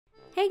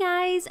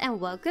guys, and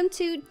welcome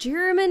to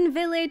German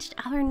Village,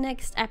 our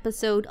next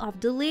episode of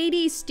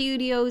DeLady's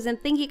Studios. And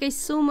thank you guys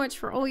so much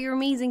for all your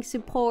amazing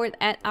support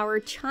at our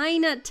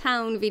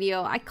Chinatown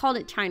video. I called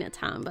it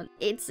Chinatown, but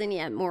it's in the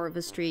end more of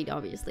a street,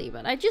 obviously,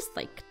 but I just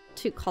like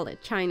to call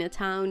it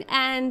Chinatown.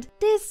 And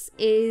this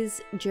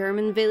is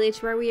German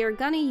Village, where we are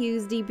gonna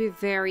use the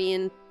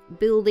Bavarian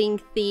building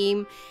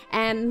theme.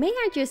 And may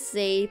I just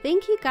say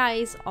thank you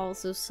guys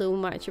also so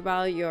much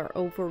about your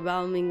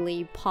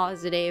overwhelmingly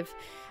positive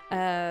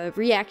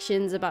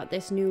reactions about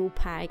this new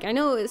pack. I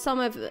know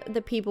some of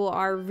the people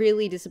are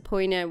really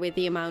disappointed with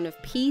the amount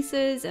of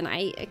pieces, and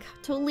I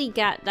totally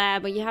get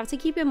that, but you have to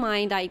keep in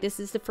mind like this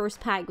is the first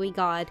pack we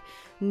got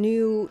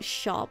new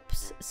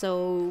shops,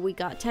 so we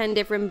got 10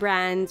 different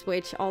brands,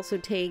 which also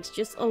takes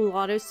just a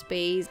lot of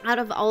space out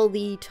of all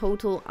the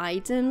total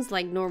items.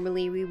 Like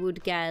normally we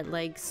would get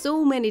like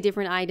so many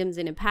different items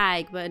in a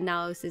pack, but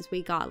now since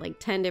we got like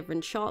 10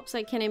 different shops,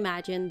 I can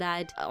imagine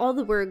that all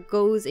the work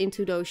goes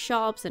into those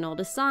shops and all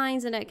the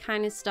signs and that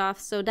kind of stuff,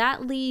 so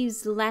that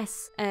leaves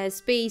less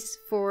space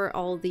for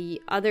all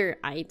the other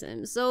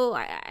items. So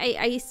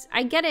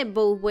I get it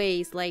both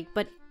ways, like,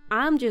 but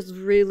I'm just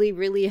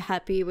really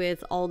happy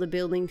with all the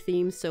building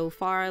themes so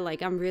far.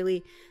 Like, I'm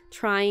really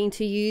trying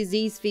to use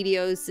these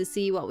videos to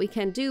see what we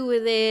can do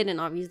with it, and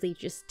obviously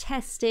just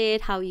test it,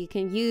 how you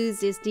can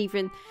use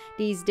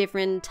these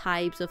different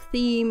types of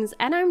themes,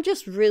 and I'm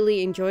just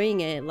really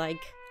enjoying it. Like,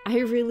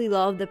 I really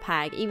love the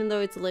pack, even though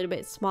it's a little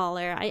bit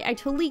smaller. I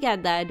totally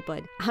get that,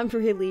 but I'm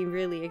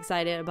really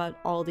excited about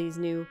all these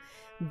new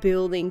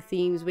building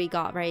themes we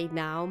got right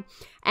now.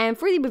 And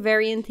for the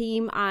Bavarian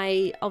theme,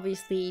 I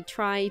obviously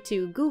tried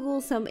to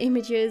Google some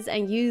images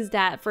and use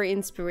that for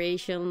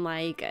inspiration.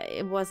 Like,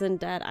 it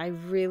wasn't that I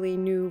really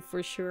knew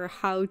for sure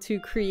how to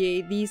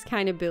create these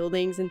kind of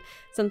buildings, and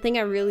something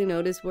I really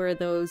noticed were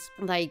those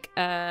like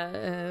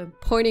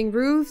pointing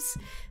roofs.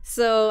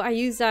 So I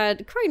use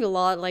that quite a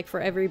lot, like for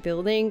every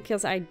building,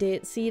 because I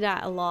did see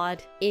that a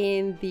lot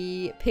in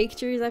the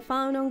pictures I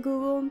found on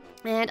Google.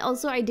 And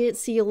also I did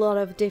see a lot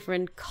of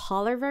different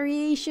color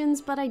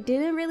variations, but I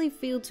didn't really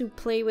feel to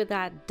play with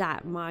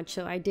that much.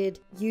 So I did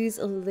use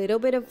a little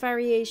bit of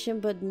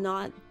variation, but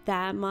not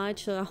that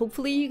much. So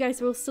hopefully you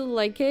guys will still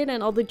like it,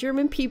 and all the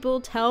German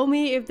people tell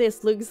me if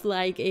this looks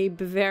like a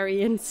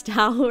Bavarian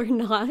style or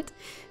not,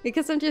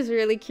 because I'm just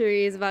really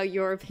curious about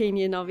your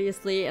opinion,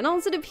 obviously. And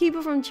also the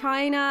people from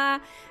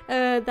China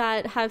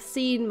that have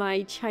seen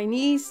my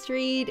Chinese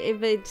street,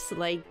 if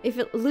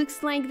it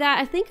looks like that.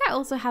 I think I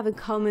also have a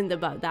comment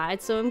about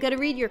that, so I'm gonna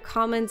read your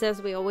comments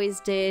as we always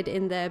did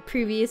in the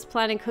previous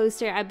Planet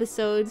Coaster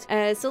episodes.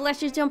 So let's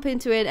just jump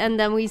into it, and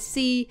then we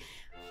see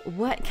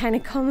what kind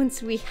of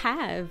comments we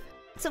have.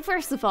 So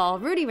first of all,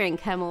 Rudy Ring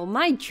Camel,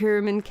 my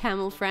German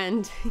camel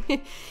friend,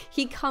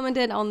 he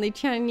commented on the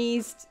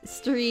Chinese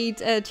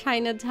street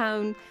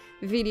Chinatown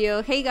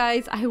video. Hey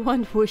guys, I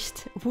want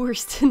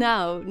Wurst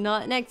now,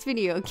 not next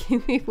video.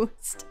 Give me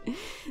Wurst.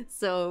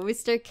 So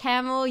Mr.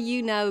 Camel,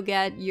 you now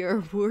get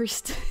your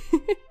Wurst.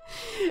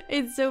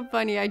 It's so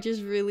funny. I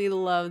just really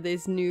love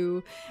this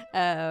new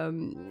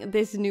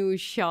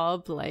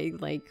shop,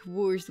 like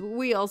Wurst.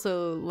 We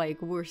also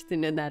like Wurst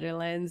in the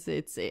Netherlands.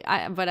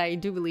 But I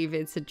do believe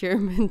it's a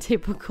German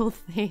typical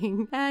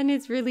thing, and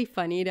it's really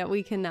funny that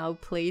we can now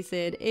place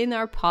it in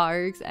our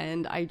parks.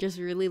 And I just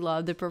really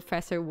love the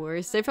Professor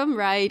Wurst. If I'm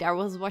right, I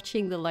was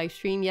watching the live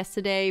stream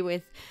yesterday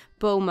with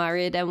Bo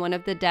Marit and one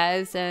of the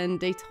devs, and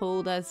they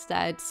told us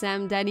that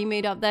Sam Denny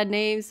made up that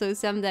name. So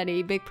Sam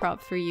Denny, big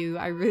props for you.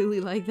 I really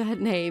like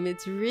that name.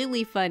 It's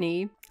really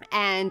funny.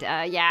 And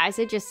yeah, as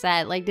I just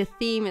said, like the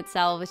theme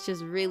itself is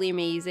just really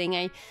amazing.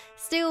 I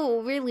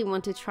still really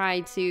want to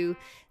try to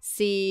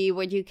see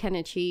what you can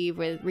achieve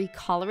with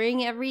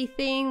recoloring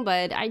everything,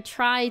 but I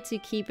try to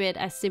keep it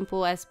as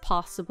simple as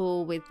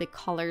possible with the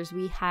colors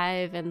we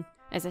have, and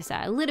as I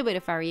said, a little bit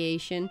of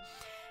variation.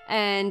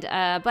 And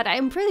but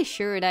I'm pretty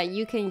sure that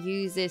you can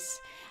use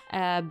this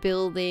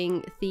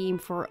building theme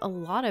for a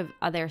lot of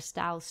other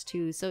styles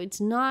too. So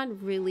it's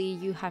not really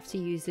you have to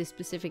use this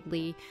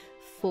specifically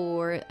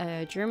for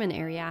a German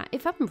area.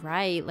 If I'm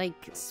right, like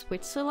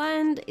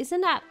Switzerland,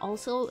 isn't that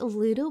also a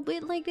little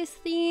bit like this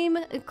theme?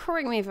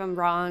 Correct me if I'm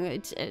wrong.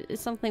 It's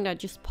something that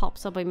just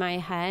pops up in my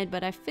head,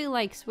 but I feel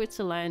like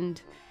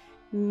Switzerland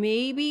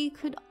maybe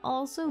could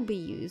also be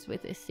used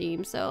with this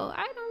theme. So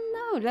I don't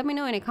know. Let me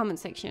know in the comment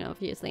section,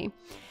 obviously.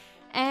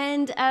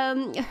 And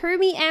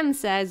Hermie M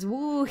says,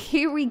 woo,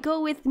 here we go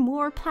with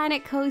more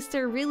Planet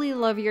Coaster. Really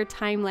love your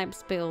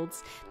time-lapse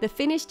builds. The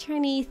finished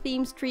Chinese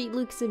theme street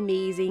looks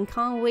amazing.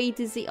 Can't wait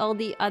to see all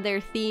the other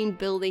themed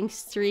building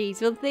streets.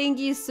 Well, thank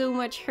you so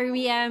much,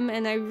 Hermie M,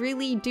 and I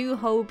really do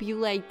hope you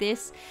like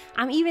this.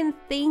 I'm even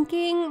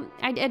thinking,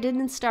 I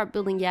didn't start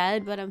building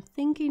yet, but I'm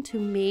thinking to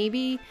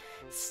maybe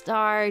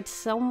start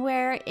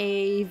somewhere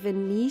a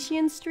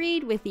Venetian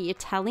street with the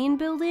Italian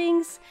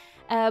buildings.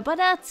 But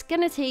that's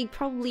gonna take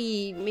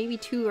probably maybe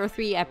 2 or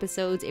 3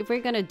 episodes if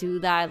we're gonna do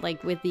that,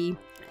 like with the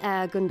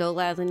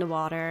gondolas in the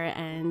water,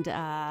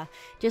 and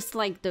just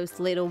like those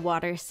little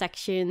water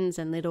sections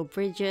and little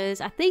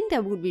bridges. I think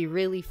that would be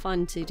really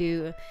fun to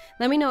do.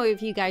 Let me know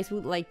if you guys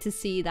would like to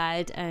see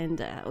that. And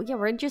yeah,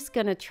 we're just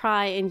gonna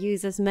try and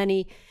use as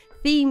many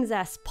themes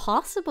as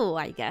possible,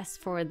 I guess,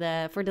 for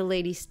the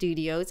Lady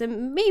Studios.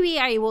 And maybe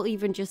I will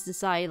even just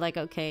decide like,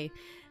 okay,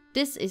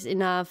 this is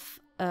enough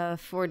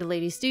for the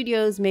Lady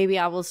Studios. Maybe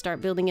I will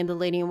start building in the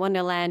Lady in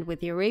Wonderland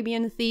with the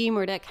Arabian theme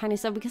or that kind of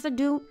stuff, because I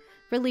do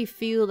really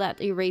feel that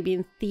the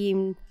Arabian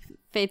theme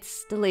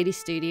fits the Lady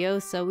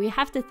Studios, so we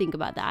have to think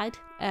about that.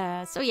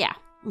 So yeah.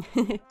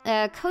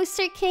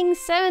 Coaster King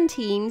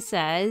 17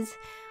 says,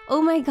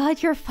 "Oh my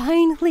god, you're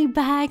finally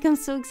back. I'm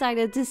so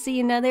excited to see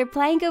another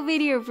Planko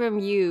video from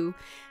you."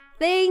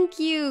 Thank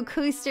you,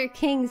 Coaster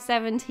King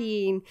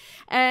 17.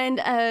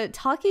 And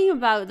talking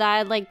about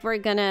that, like, we're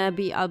gonna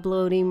be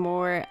uploading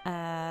more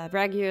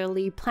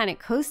regularly Planet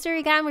Coaster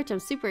again, which I'm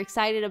super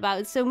excited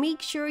about. So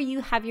make sure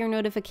you have your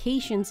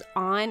notifications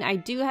on. I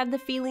do have the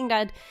feeling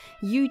that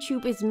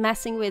YouTube is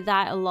messing with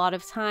that a lot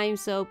of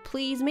times. So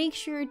please make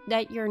sure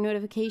that your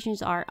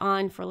notifications are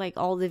on for like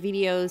all the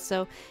videos.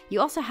 So you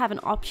also have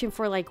an option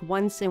for like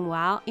once in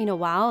a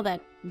while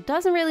that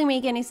doesn't really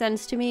make any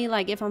sense to me.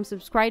 Like, if I'm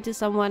subscribed to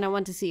someone, I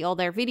want to see all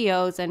their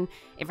videos, and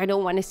if I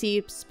don't want to see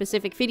a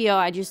specific video,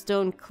 I just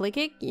don't click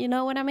it, you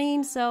know what I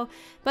mean? So,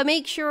 but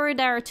make sure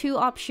there are two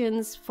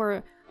options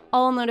for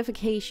all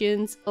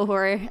notifications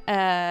or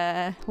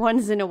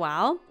once in a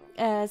while.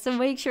 So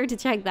make sure to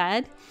check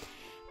that.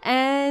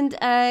 And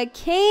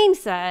Kane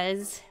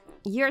says,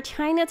 "Your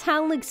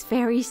Chinatown looks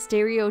very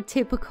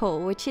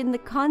stereotypical, which in the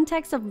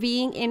context of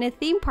being in a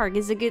theme park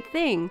is a good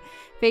thing.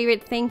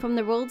 Favorite thing from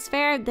the World's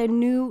Fair? The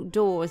new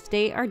doors.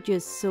 They are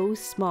just so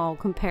small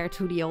compared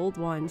to the old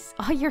ones."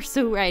 Oh, you're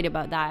so right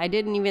about that. I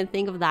didn't even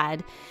think of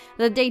that.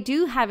 That they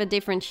do have a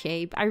different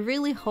shape. I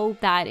really hope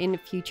that in the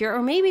future,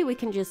 or maybe we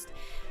can just,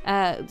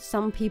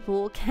 some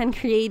people can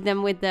create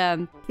them with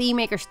the Theme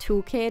Maker's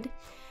Toolkit.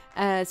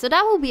 So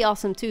that will be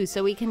awesome too,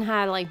 so we can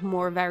have like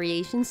more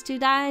variations to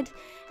that.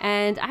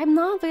 And I'm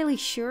not really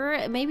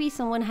sure, maybe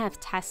someone have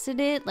tested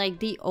it, like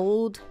the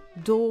old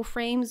door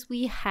frames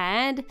we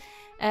had.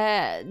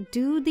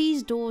 Do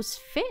these doors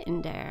fit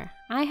in there?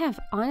 I have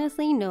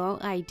honestly no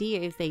idea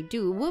if they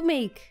do. It would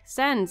make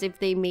sense if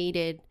they made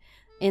it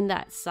in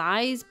that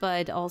size,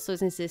 but also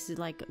since this is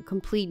like a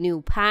complete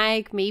new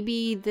pack,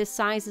 maybe the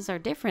sizes are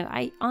different.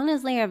 I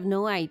honestly have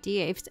no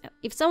idea.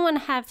 If someone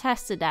have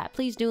tested that,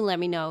 please do let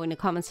me know in the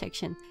comment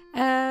section.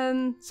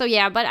 So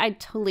yeah, but I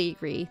totally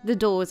agree. The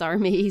doors are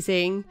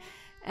amazing.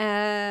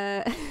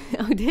 Oh,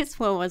 this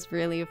one was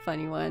really a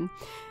funny one.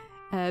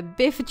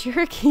 Biff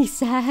Jerky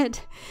said,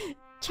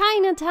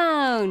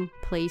 "Chinatown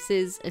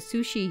places a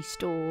sushi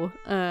store."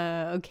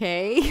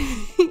 Okay.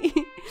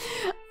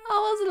 I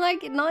was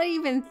like not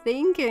even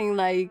thinking,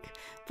 like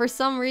for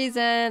some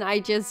reason I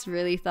just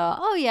really thought,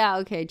 oh yeah,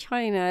 okay,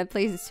 China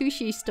plays a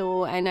sushi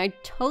store, and I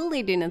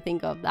totally didn't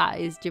think of that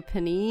is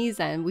Japanese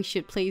and we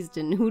should place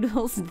the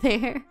noodles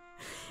there.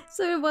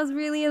 So it was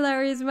really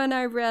hilarious when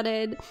I read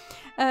it.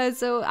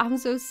 So I'm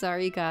so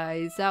sorry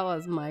guys, that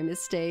was my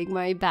mistake,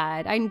 my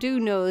bad. I do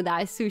know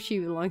that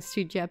sushi belongs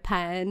to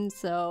Japan,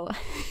 so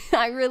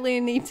I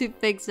really need to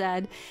fix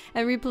that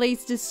and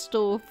replace the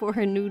store for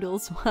a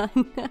noodles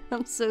one.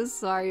 I'm so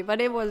sorry, but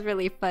it was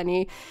really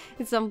funny.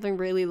 It's something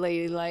really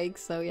ladylike,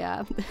 so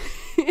yeah.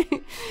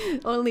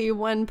 Only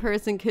one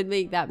person could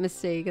make that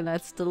mistake, and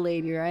that's the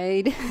lady,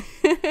 right?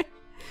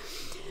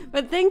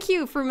 But thank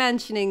you for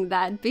mentioning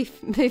that,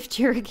 beef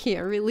jerky.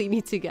 I really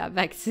need to get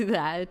back to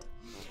that.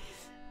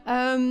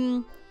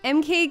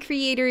 MK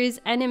Creators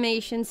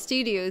Animation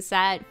Studio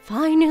said,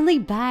 "Finally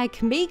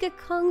back, make a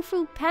Kung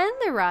Fu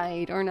Panda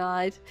ride or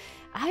not?"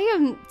 I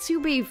am,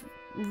 to be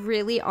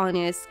really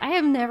honest, I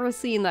have never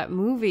seen that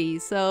movie,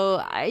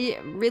 so I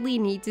really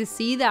need to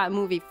see that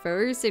movie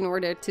first in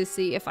order to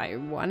see if I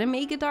want to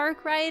make a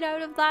dark ride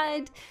out of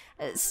that.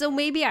 So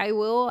maybe I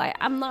will.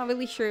 I'm not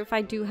really sure if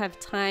I do have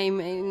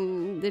time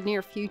in the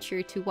near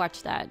future to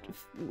watch that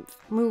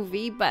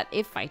movie, but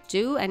if I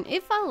do, and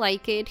if I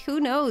like it,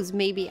 who knows,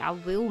 maybe I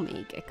will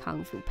make a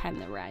Kung Fu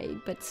Panda ride.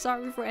 But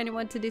sorry for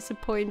anyone to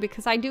disappoint,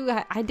 because I did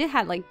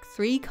have like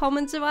 3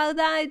 comments about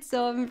that,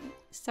 so I'm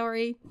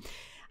sorry.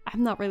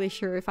 I'm not really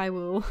sure if I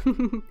will.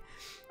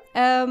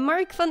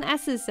 Mark van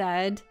Essen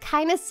said,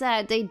 "Kinda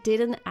sad they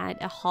didn't add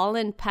a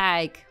Holland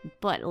pack,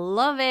 but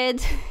love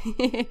it."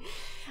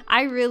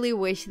 I really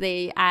wish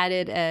they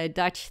added a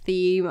Dutch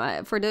theme.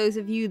 For those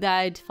of you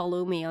that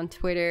follow me on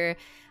Twitter,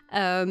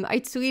 I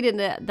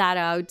tweeted that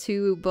out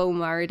to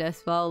Bomart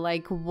as well.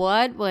 Like,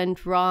 what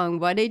went wrong?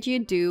 What did you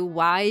do?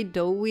 Why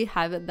don't we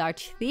have a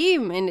Dutch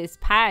theme in this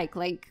pack?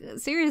 Like,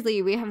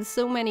 seriously, we have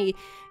so many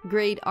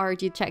great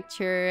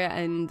architecture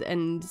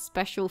and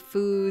special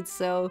foods,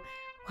 so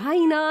why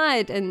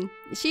not? And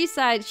she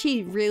said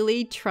she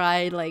really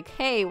tried, like,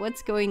 hey,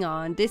 what's going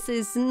on? This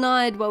is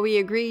not what we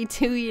agreed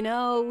to, you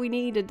know, we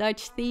need a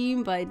Dutch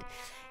theme. But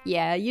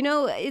yeah, you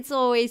know, it's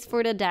always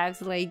for the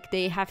devs, like,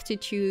 they have to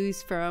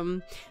choose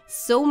from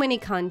so many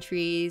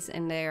countries,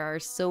 and there are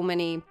so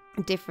many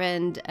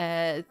different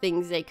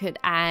things they could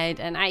add,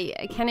 and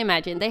I can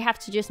imagine they have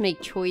to just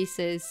make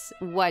choices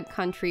what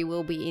country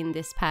will be in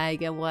this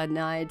pack and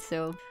whatnot.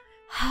 So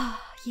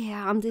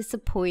yeah, I'm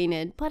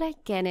disappointed, but I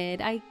get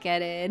it.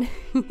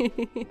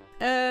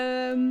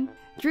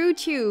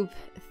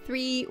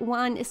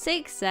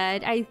 DrewTube316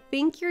 said, I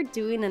think you're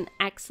doing an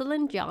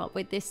excellent job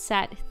with this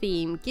set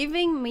theme,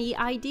 giving me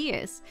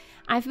ideas.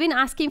 I've been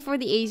asking for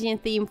the Asian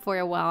theme for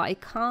a while. I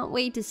can't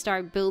wait to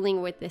start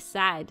building with this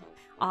set.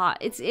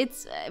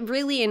 It's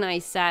really a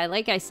nice set.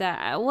 Like I said,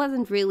 I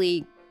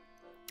really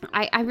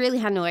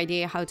had no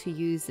idea how to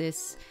use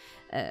this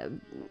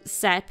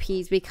set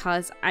piece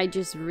because I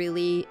just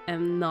really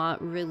am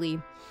not really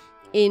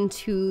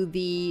into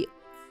the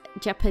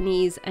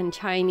Japanese and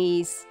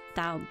Chinese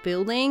style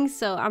building,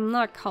 so I'm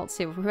not called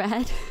Silver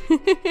Red.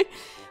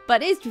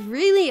 But it's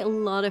really a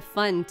lot of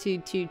fun to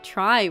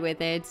try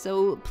with it,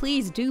 so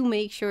please do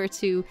make sure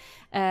to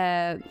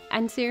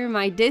enter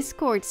my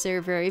Discord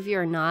server if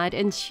you're not,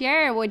 and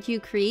share what you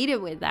created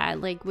with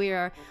that. Like, we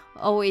are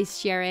always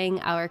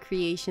sharing our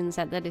creations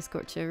at the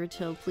Discord server,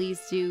 so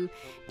please do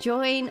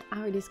join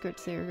our Discord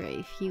server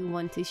if you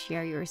want to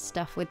share your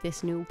stuff with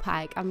this new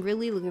pack. I'm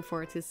really looking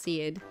forward to see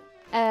it.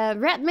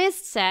 Red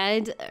Mist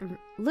said,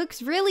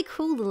 looks really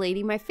cool, the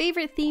lady. My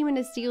favorite theme in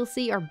this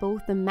DLC are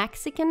both the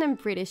Mexican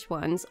and British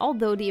ones,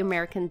 although the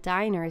American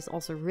diner is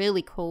also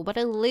really cool, but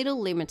a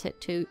little limited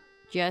to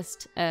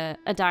just a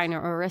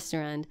diner or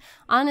restaurant.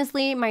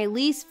 Honestly, my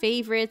least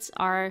favorites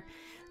are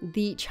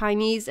the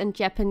Chinese and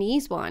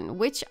Japanese one,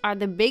 which are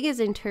the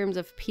biggest in terms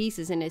of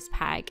pieces in this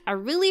pack. I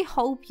really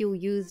hope you'll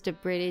use the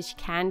British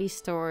candy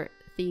store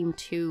theme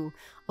too.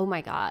 Oh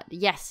my god,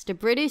 yes, the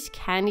British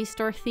candy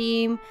store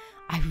theme.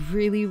 I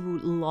really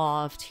would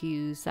love to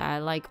use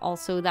that. Like,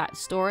 also that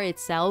store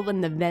itself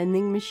and the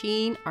vending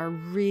machine are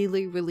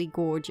really, really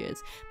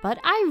gorgeous. But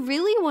I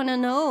really want to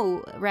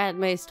know, Red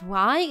Mist,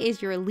 why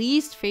is your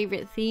least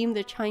favorite theme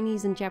the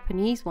Chinese and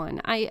Japanese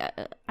one? I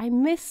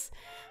miss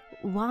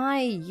why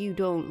you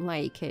don't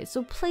like it.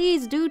 So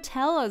please do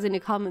tell us in the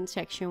comment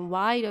section,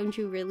 why don't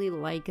you really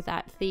like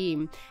that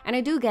theme? And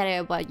I do get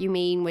it what you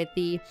mean with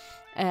the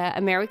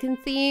American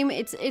theme.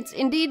 It's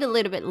indeed a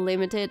little bit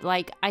limited.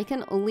 Like, I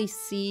can only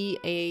see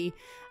a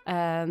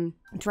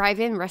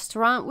drive-in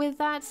restaurant with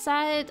that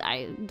set.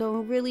 I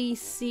don't really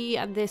see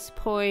at this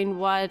point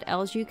what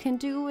else you can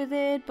do with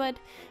it, but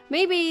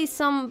maybe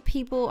some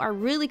people are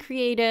really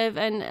creative,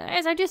 and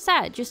as I just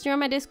said, just join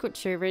my Discord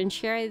server and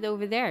share it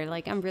over there.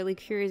 Like, I'm really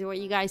curious what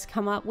you guys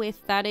come up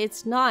with that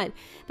is not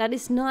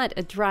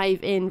a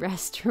drive-in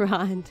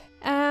restaurant.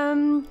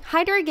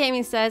 Hydra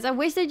Gaming says, I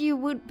wish that you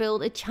would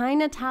build a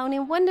Chinatown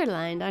in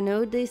Wonderland. I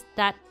know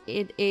that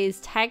it is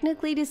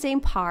technically the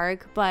same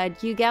park,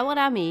 but you get what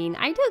I mean.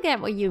 I do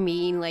get what you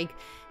mean. Like,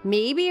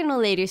 maybe in a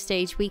later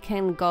stage we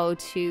can go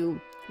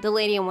to the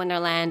Lady in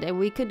Wonderland and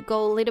we could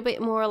go a little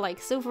bit more like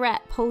Silver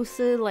Rat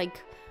posted,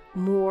 like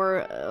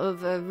more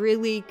of a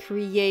really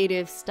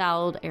creative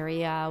styled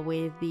area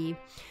with the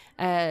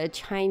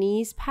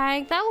Chinese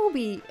pack. That will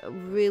be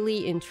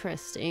really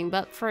interesting,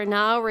 but for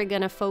now we're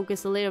gonna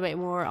focus a little bit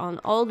more on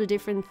all the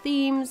different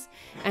themes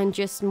and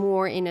just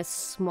more in a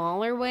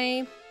smaller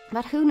way.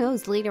 But who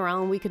knows, later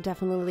on we could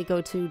definitely go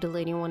to the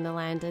Lady in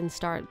Wonderland and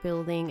start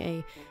building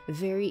a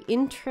very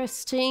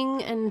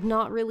interesting and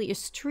not really a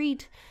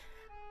street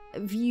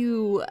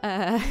view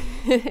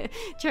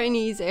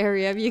Chinese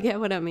area, if you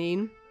get what I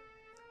mean.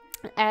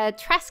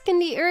 Trask in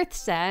the Earth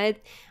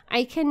said,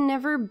 I can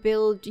never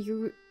build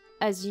you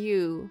as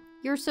you.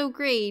 You're so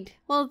great.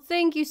 Well,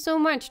 thank you so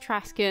much,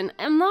 Traskin.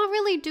 I'm not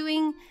really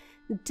doing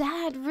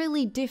that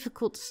really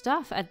difficult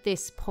stuff at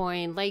this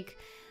point. Like,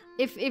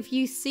 if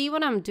you see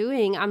what I'm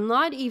doing, I'm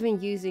not even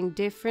using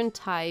different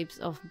types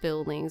of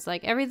buildings.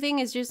 Like, everything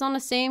is just on the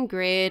same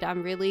grid.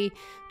 I'm really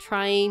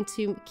trying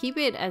to keep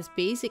it as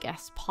basic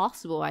as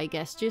possible, I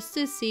guess, just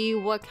to see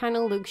what kind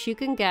of looks you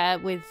can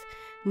get with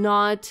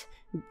not...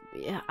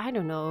 I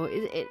don't know.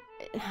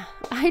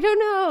 I don't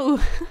know.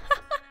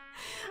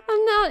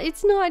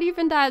 It's not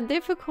even that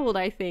difficult,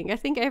 I think. I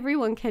think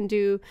everyone can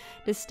do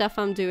the stuff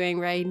I'm doing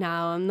right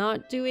now. I'm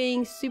not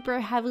doing super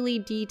heavily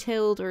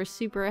detailed or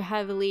super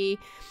heavily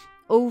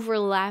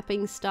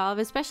overlapping stuff,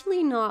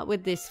 especially not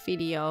with this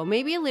video.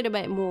 Maybe a little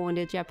bit more on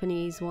the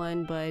Japanese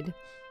one, but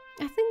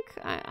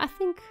I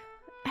think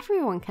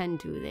everyone can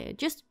do that.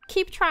 Just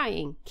keep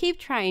trying,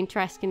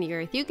 Trask in the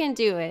Earth. You can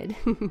do it.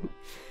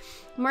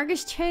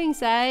 Marcus Chang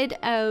said,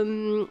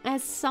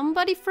 as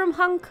somebody from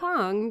Hong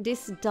Kong,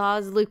 this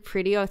does look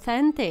pretty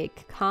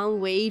authentic. Can't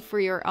wait for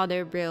your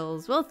other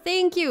builds. Well,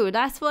 thank you.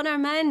 That's what I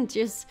meant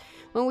just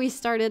when we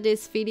started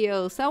this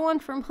video. Someone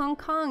from Hong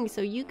Kong,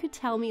 so you could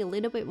tell me a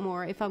little bit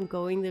more if I'm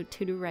going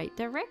to the right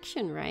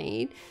direction,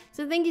 right?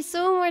 So thank you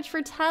so much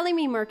for telling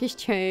me, Marcus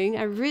Chang.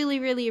 I really,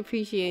 really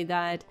appreciate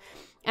that.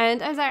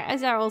 And as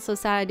I also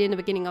said in the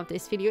beginning of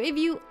this video, if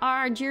you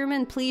are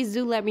German, please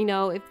do let me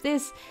know if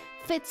this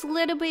fits a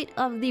little bit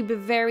of the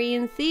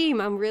Bavarian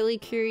theme. I'm really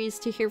curious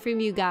to hear from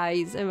you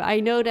guys. I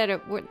know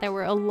that there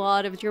were a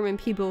lot of German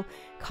people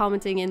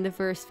commenting in the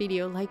first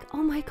video like,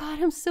 oh my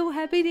god, I'm so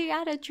happy they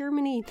added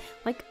Germany.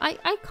 Like,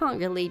 I can't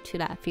relate to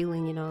that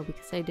feeling, you know,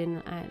 because I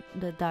didn't add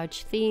the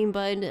Dutch theme,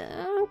 but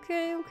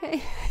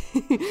okay.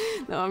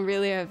 No, I'm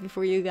really happy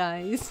for you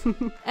guys.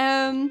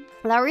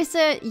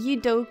 Larissa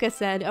Yudoka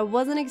said, I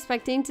wasn't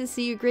expecting to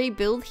see a great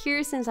build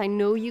here since I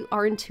know you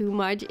aren't too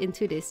much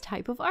into this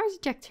type of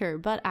architecture,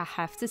 but I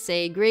have to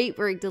say, great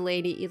work,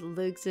 DeLady. It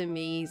looks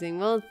amazing.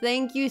 Well,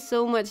 thank you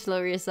so much,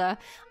 Larissa.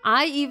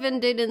 I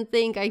even didn't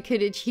think I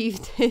could achieve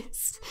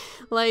this.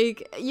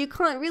 Like, you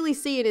can't really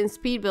see it in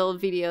speed build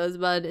videos,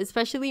 but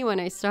especially when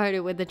I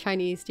started with the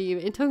Chinese team,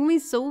 it took me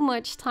so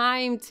much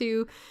time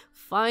to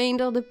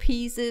find all the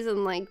pieces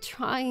and like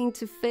trying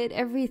to fit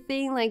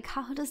everything. Like,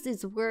 how does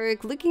this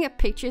work? Looking at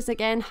pictures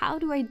again, how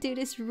do I do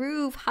this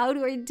roof? How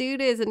do I do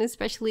this? And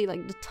especially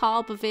like the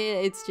top of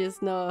it, it's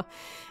just no,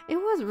 it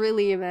was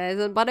really a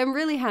mess. But I'm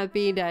really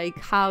happy like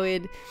how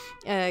it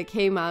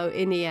came out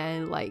in the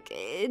end. Like,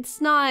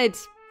 it's not,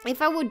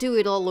 if I would do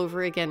it all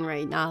over again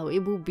right now, it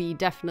would be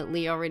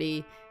definitely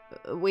already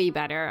way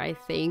better, I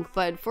think.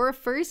 But for a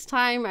first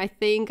time, I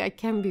think I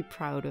can be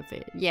proud of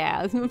it.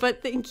 Yeah,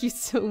 but thank you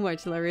so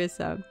much,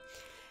 Larissa.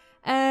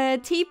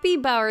 TP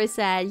Bauer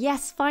said,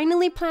 yes,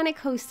 finally Planet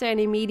Coaster,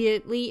 and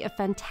immediately a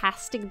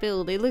fantastic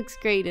build. It looks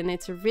great and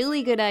it's a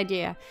really good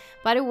idea.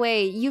 By the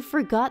way, you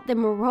forgot the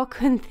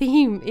Moroccan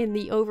theme in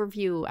the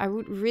overview. I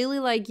would really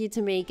like you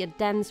to make a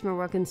dense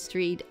Moroccan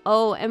street.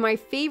 Oh, and my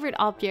favorite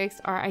objects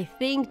are, I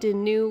think, the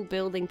new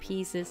building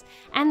pieces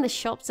and the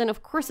shops, and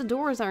of course the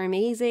doors are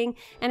amazing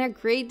and a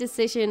great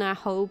decision. I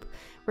hope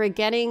we're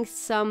getting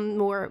some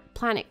more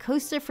Planet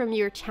Coaster from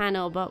your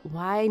channel, but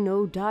why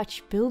no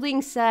Dutch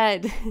building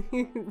set?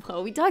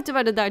 Well, we talked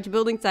about a Dutch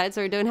building set,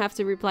 so I don't have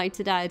to reply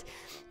to that.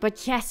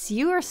 But yes,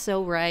 you are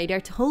so right. I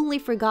totally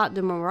forgot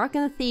the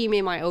Moroccan theme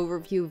in my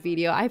overview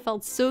video. I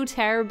felt so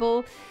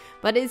terrible,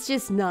 but it's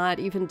just not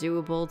even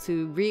doable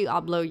to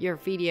re-upload your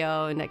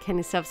video and that kind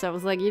of stuff. So I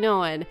was like, you know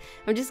what,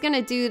 I'm just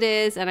gonna do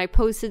this, and I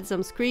posted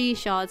some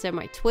screenshots at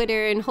my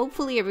Twitter, and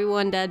hopefully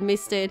everyone that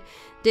missed it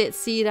did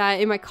see that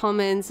in my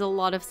comments a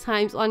lot of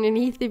times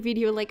underneath the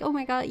video, like, oh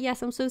my god,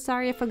 yes, I'm so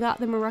sorry I forgot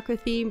the Morocco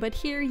theme, but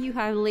here you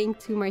have a link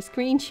to my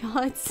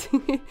screenshots.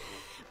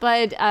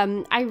 But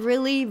I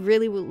really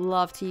would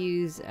love to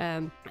use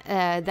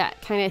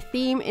that kind of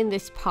theme in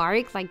this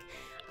park. Like,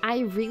 I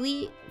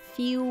really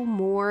feel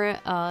more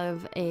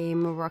of a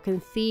Moroccan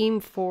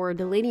theme for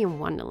the Lady in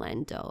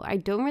Wonderland though. I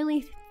don't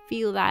really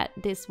feel that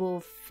this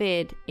will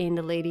fit in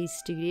the DeLady's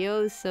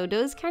studios. So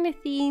those kind of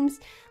themes,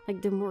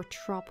 like the more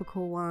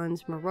tropical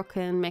ones,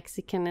 Moroccan,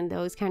 Mexican, and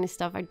those kind of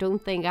stuff, I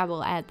don't think I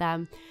will add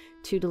them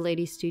to the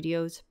DeLady's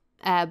studios.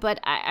 But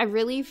I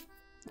really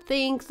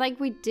think, like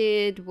we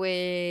did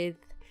with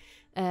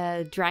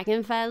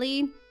Dragon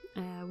Valley,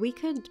 we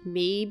could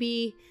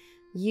maybe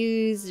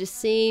use the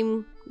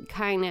same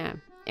kind of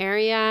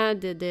area,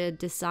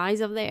 the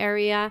size of the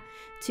area,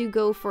 to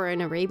go for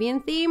an Arabian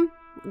theme.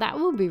 That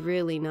would be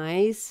really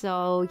nice.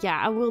 So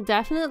yeah, I will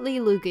definitely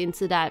look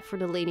into that for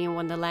the Lady in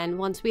Wonderland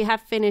once we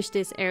have finished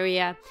this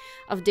area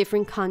of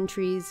different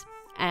countries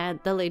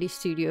at the Lady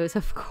Studios,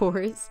 of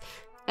course.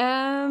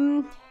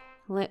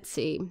 Let's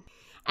see.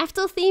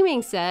 After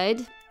Theming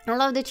said, I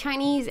love the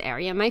Chinese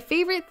area. My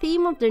favorite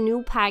theme of the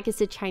new pack is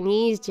the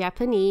Chinese,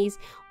 Japanese,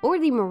 or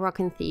the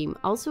Moroccan theme.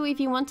 Also, if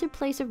you want to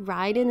place a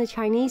ride in the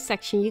Chinese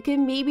section, you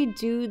can maybe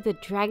do the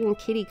Dragon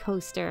Kitty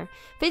coaster.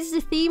 Fits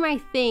the theme, I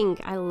think.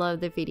 I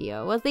love the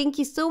video. Well, thank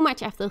you so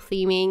much, After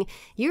Theming.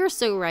 You're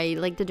so right.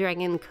 Like, the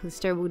Dragon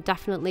coaster would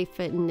definitely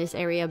fit in this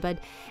area, but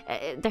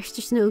there's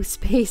just no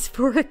space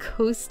for a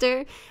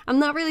coaster. I'm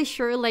not really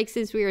sure, like,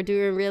 since we are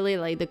doing really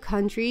like the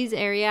countries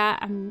area,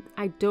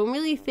 I don't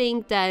really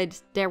think that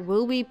there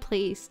will be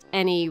placed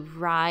any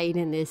ride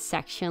in this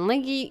section.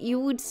 Like, you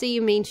would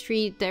see Main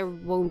Street, there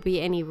won't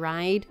be any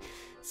ride,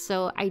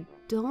 so I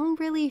don't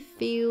really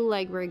feel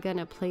like we're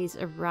gonna place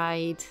a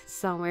ride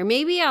somewhere.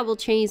 Maybe I will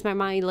change my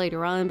mind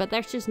later on, but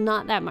there's just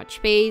not that much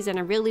space, and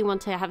I really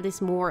want to have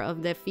this more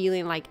of the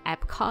feeling like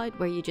Epcot,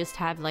 where you just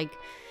have like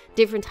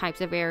different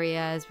types of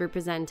areas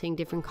representing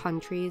different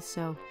countries.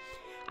 So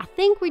I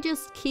think we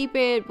just keep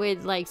it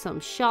with like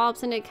some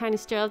shops and that kind of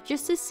stuff,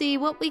 just to see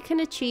what we can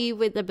achieve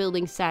with the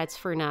building sets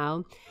for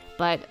now.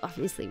 But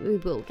obviously we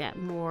will get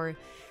more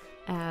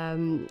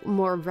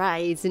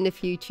rides in the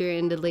future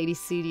in the Lady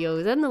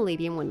Studios and the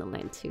Lady in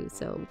Wonderland too,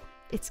 so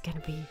it's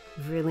gonna be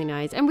really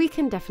nice, and we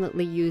can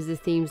definitely use the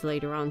themes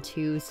later on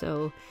too.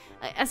 So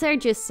as I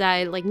just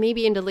said, like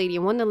maybe in the Lady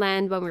in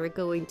Wonderland, when we're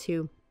going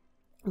to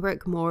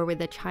work more with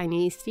the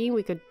Chinese theme,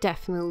 we could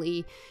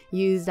definitely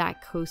use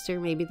that coaster.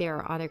 Maybe there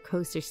are other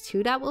coasters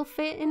too that will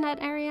fit in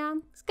that area.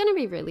 It's gonna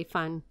be really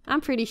fun,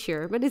 I'm pretty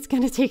sure, but it's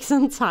gonna take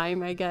some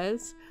time, I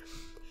guess.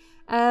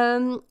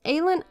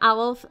 Alan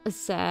Alf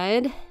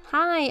said,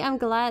 hi, I'm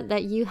glad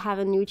that you have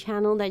a new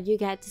channel that you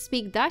get to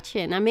speak Dutch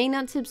in. I may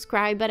not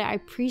subscribe, but I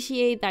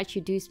appreciate that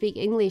you do speak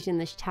English in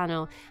this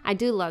channel. I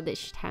do love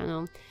this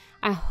channel.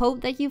 I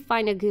hope that you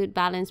find a good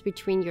balance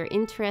between your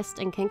interests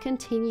and can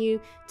continue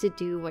to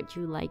do what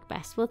you like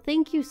best. Well,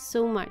 thank you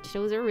so much.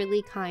 Those are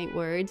really kind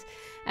words.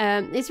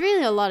 It's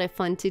really a lot of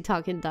fun to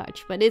talk in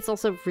Dutch, but it's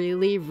also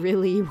really,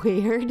 really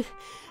weird.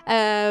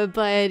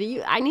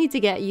 I need to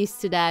get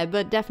used to that.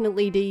 But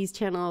definitely these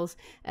channels,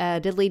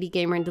 the Lady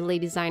Gamer and the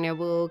Lady Designer,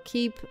 will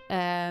keep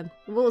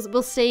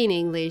will stay in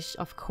English,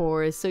 of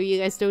course, so you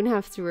guys don't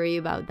have to worry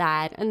about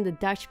that. And the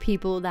Dutch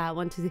people that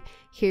want to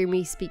hear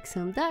me speak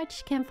some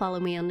Dutch can follow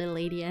me on the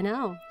Lady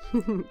NL.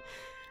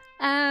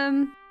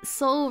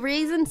 Soul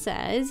Raisin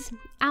says,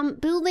 I'm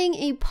building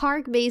a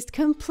park based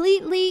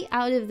completely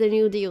out of the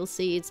new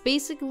DLC. It's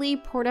basically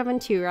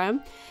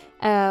PortAventura,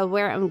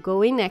 where I'm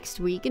going next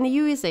week in the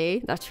USA.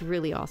 That's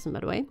really awesome, by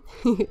the way.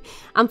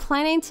 I'm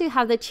planning to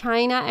have the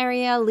China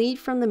area lead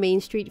from the main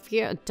street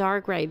via a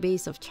dark ride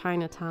base of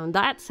Chinatown.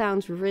 That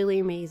sounds really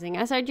amazing.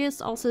 As I just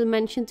also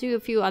mentioned to a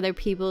few other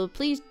people,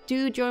 please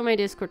do join my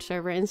Discord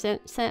server and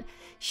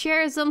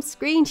share some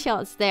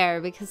screenshots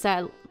there, because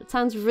that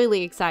sounds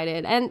really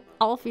excited. And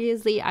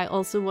obviously I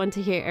also want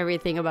to hear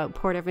everything about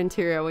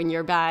PortAventura when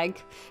you're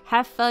back.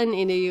 Have fun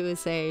in the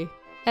USA.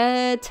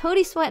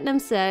 Toady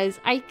Sweatnam says,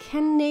 you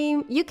can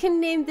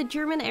name the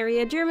German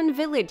area German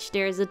Village.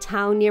 There's a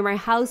town near my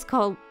house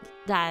called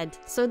that.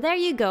 So there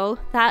you go.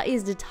 That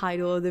is the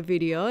title of the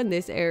video in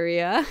this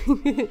area.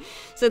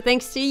 So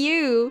thanks to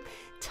you,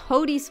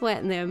 Toady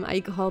Sweatnam, I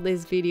call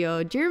this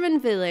video German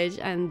Village,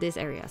 and this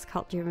area is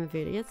called German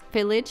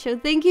Village. So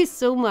thank you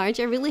so much.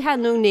 I really had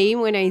no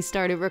name when I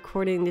started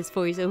recording this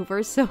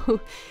voiceover, so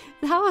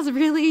that was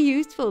really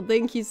useful.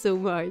 Thank you so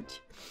much.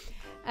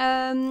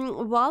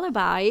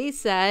 Wallaby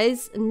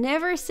says,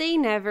 never say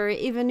never.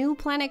 If a new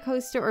Planet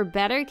Coaster or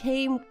better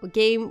game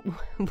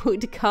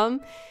would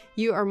come,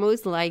 you are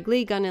most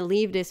likely gonna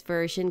leave this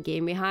version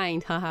game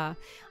behind. Haha.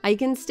 I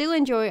can still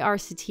enjoy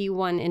RCT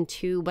 1 and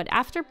 2, but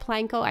after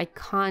Planko I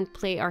can't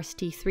play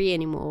RCT 3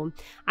 anymore.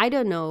 I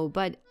don't know,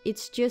 but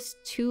it's just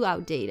too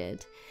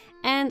outdated.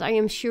 And I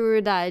am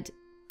sure that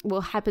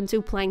will happen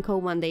to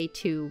Planko one day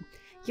too.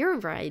 You're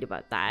right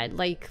about that.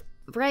 Like,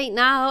 right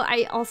now,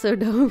 I also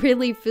don't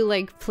really feel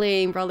like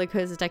playing Roller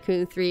Coaster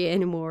Tycoon 3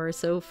 anymore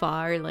so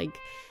far. Like,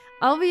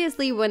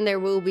 obviously when there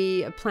will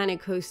be a Planet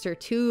Coaster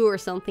 2 or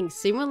something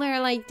similar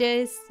like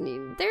this,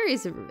 there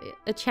is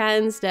a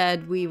chance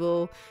that we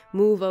will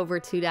move over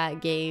to that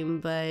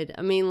game. But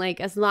I mean, like,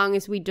 as long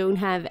as we don't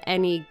have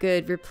any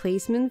good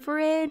replacement for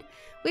it,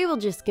 we will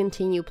just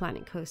continue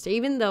Planet Coaster,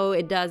 even though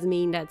it does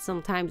mean that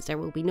sometimes there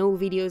will be no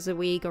videos a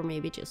week, or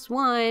maybe just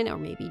one, or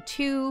maybe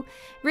two,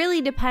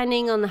 really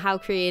depending on how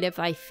creative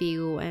I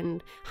feel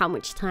and how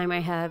much time I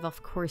have,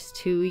 of course,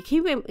 too.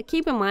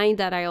 Keep in mind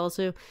that I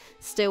also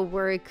still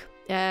work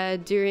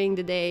during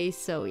the day,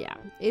 so yeah,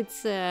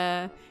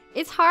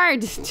 it's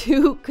hard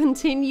to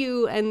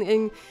continue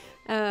and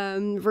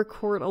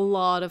record a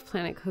lot of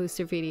Planet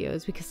Coaster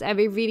videos, because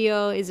every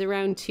video is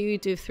around 2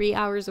 to 3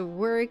 hours of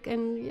work,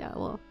 and yeah,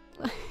 well,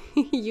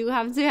 you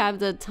have to have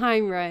the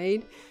time,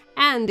 right?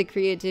 And the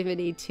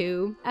creativity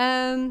too.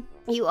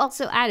 You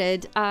also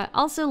added,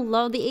 also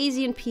love the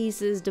Asian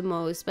pieces the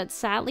most, but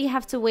sadly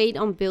have to wait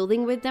on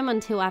building with them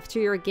until after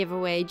your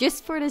giveaway,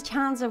 just for the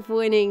chance of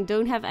winning.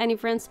 Don't have any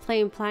friends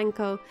playing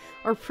Planko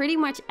or pretty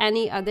much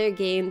any other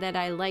game that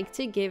I like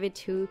to give it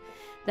to.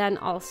 Then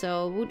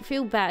also would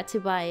feel bad to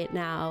buy it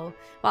now.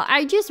 Well,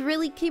 I just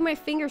really keep my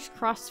fingers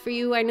crossed for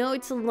you. I know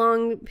it's a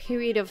long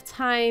period of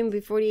time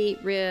before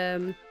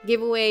the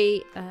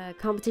giveaway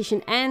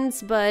competition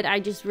ends, but I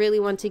just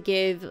really want to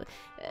give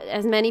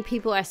as many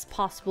people as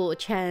possible a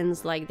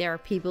chance. Like, there are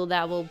people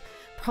that will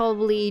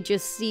probably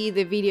just see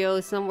the video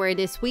somewhere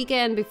this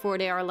weekend before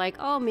they are like,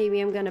 oh, maybe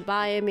I'm gonna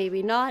buy it,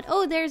 maybe not.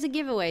 Oh, there's a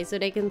giveaway, so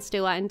they can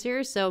still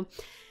enter. So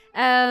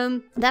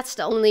that's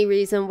the only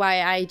reason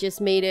why I just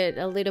made it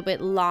a little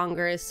bit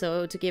longer,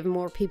 so to give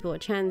more people a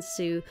chance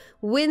to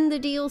win the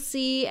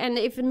DLC. And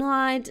if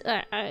not,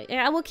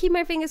 I will keep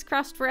my fingers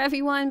crossed for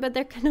everyone, but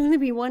there can only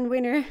be one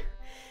winner.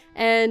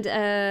 And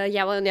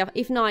yeah, well,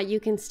 if not, you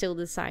can still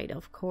decide,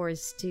 of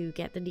course, to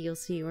get the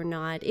DLC or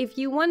not. If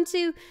you want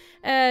to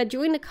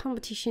join the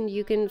competition,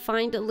 you can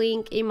find a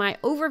link in my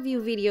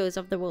overview videos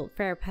of the World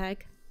Fair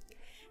Pack.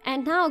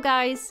 And now,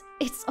 guys,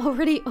 it's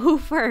already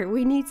over.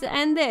 We need to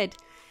end it.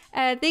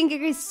 Thank you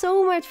guys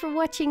so much for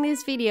watching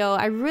this video.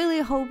 I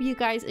really hope you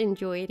guys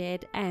enjoyed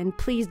it, and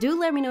please do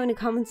let me know in the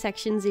comment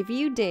sections if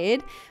you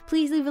did.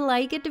 Please leave a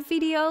like at the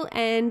video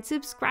and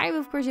subscribe,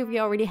 of course, if you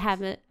already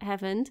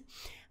haven't.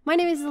 My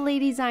name is the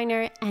Lady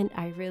Designer, and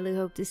I really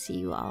hope to see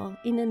you all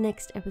in the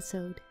next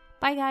episode.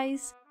 Bye,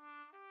 guys!